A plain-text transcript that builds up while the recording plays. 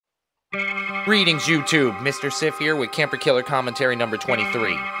Greetings YouTube, Mr. Sif here with CamperKillerCommentary number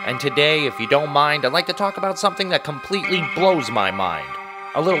 23. And today, if you don't mind, I'd like to talk about something that completely blows my mind.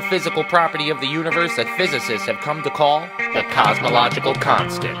 A little physical property of the universe that physicists have come to call the cosmological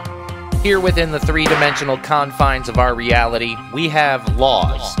constant. Here within the three-dimensional confines of our reality, we have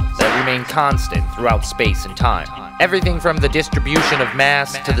laws that remain constant throughout space and time. Everything from the distribution of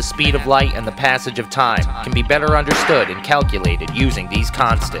mass to the speed of light and the passage of time can be better understood and calculated using these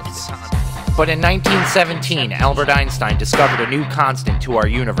constants. But in 1917, Albert Einstein discovered a new constant to our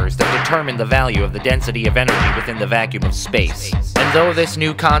universe that determined the value of the density of energy within the vacuum of space. And though this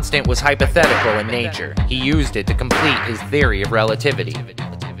new constant was hypothetical in nature, he used it to complete his theory of relativity.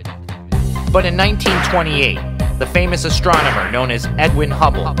 But in 1928, the famous astronomer known as Edwin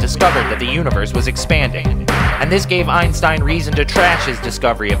Hubble discovered that the universe was expanding, and this gave Einstein reason to trash his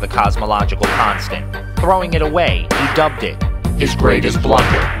discovery of the cosmological constant. Throwing it away, he dubbed it his greatest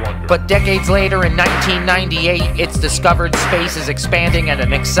blunder. But decades later, in 1998, it's discovered space is expanding at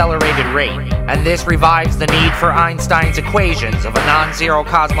an accelerated rate, and this revives the need for Einstein's equations of a non-zero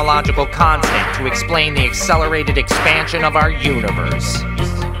cosmological constant to explain the accelerated expansion of our universe.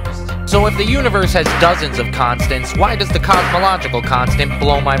 So if the universe has dozens of constants, why does the cosmological constant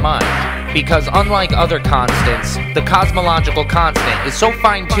blow my mind? Because unlike other constants, the cosmological constant is so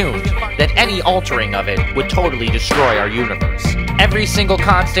fine-tuned that any altering of it would totally destroy our universe. Every single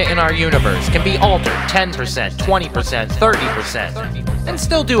constant in our universe can be altered 10%, 20%, 30%, and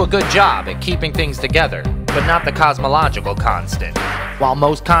still do a good job at keeping things together, but not the cosmological constant. While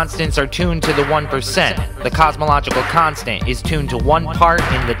most constants are tuned to the 1%, the cosmological constant is tuned to 1 part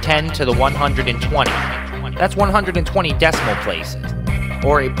in the 10 to the 120. That's 120 decimal places,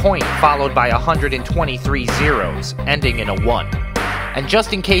 or a point followed by 123 zeros, ending in a 1. And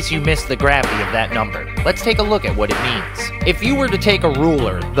just in case you missed the gravity of that number, let's take a look at what it means. If you were to take a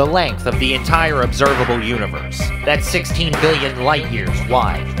ruler the length of the entire observable universe, that's 16 billion light years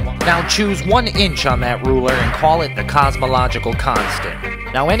wide. Now choose 1 inch on that ruler and call it the cosmological constant.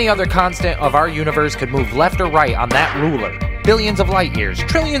 Now any other constant of our universe could move left or right on that ruler, billions of light years,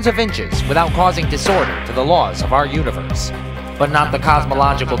 trillions of inches, without causing disorder to the laws of our universe. But not the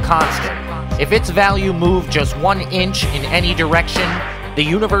cosmological constant. If its value moved just 1 inch in any direction, the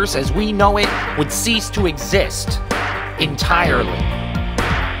universe as we know it would cease to exist entirely.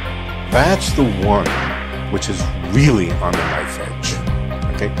 That's the one which is really on the knife edge.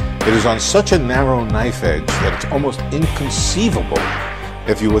 Okay? It is on such a narrow knife edge that it's almost inconceivable.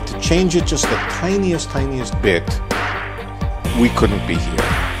 If you were to change it just the tiniest bit, we couldn't be here.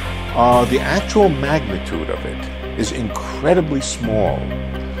 The actual magnitude of it is incredibly small.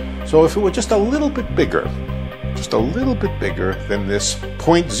 So if it were just a little bit bigger than this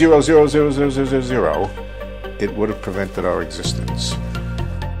 0.000000, it would have prevented our existence.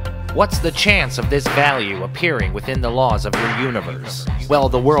 What's the chance of this value appearing within the laws of your universe? Well,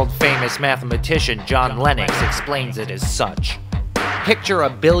 the world-famous mathematician John Lennox explains it as such. Picture a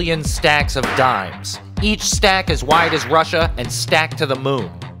billion stacks of dimes, each stack as wide as Russia and stacked to the moon.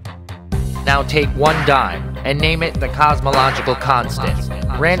 Now take 1 dime and name it the cosmological constant.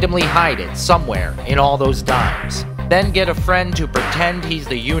 Randomly hide it somewhere in all those dimes. Then get a friend to pretend he's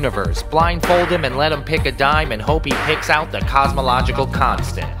the universe, blindfold him and let him pick a dime and hope he picks out the cosmological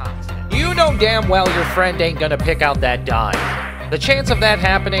constant. You know damn well your friend ain't gonna pick out that dime. The chance of that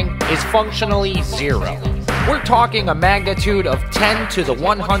happening is functionally 0. We're talking a magnitude of 10 to the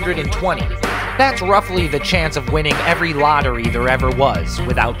 120. That's roughly the chance of winning every lottery there ever was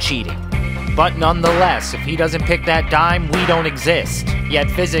without cheating. But nonetheless, if he doesn't pick that dime, we don't exist. Yet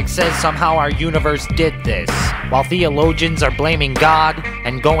physics says somehow our universe did this. While theologians are blaming God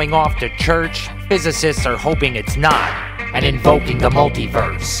and going off to church, physicists are hoping it's not, and invoking the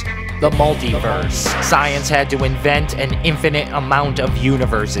multiverse. The multiverse. Science had to invent an infinite amount of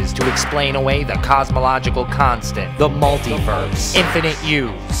universes to explain away the cosmological constant. The multiverse. Infinite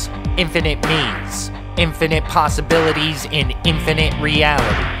U's. Infinite me's. Infinite possibilities in infinite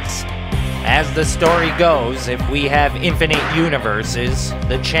realities. As the story goes, if we have infinite universes,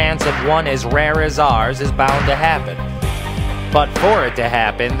 the chance of one as rare as ours is bound to happen. But for it to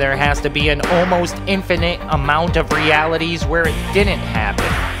happen, there has to be an almost infinite amount of realities where it didn't happen.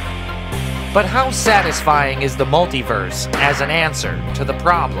 But how satisfying is the multiverse as an answer to the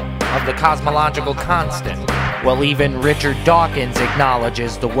problem of the cosmological constant? Well, even Richard Dawkins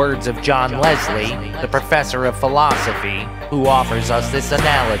acknowledges the words of John Leslie, the professor of philosophy, who offers us this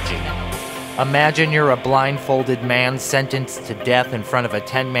analogy. Imagine you're a blindfolded man sentenced to death in front of a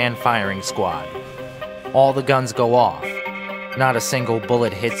 10-man firing squad. All the guns go off. Not a single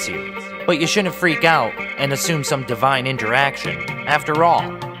bullet hits you. But you shouldn't freak out and assume some divine interaction. After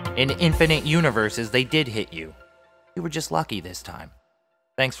all, In infinite universes, they did hit you. You were just lucky this time.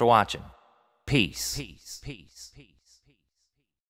 Thanks for watching. Peace. Peace. Peace. Peace.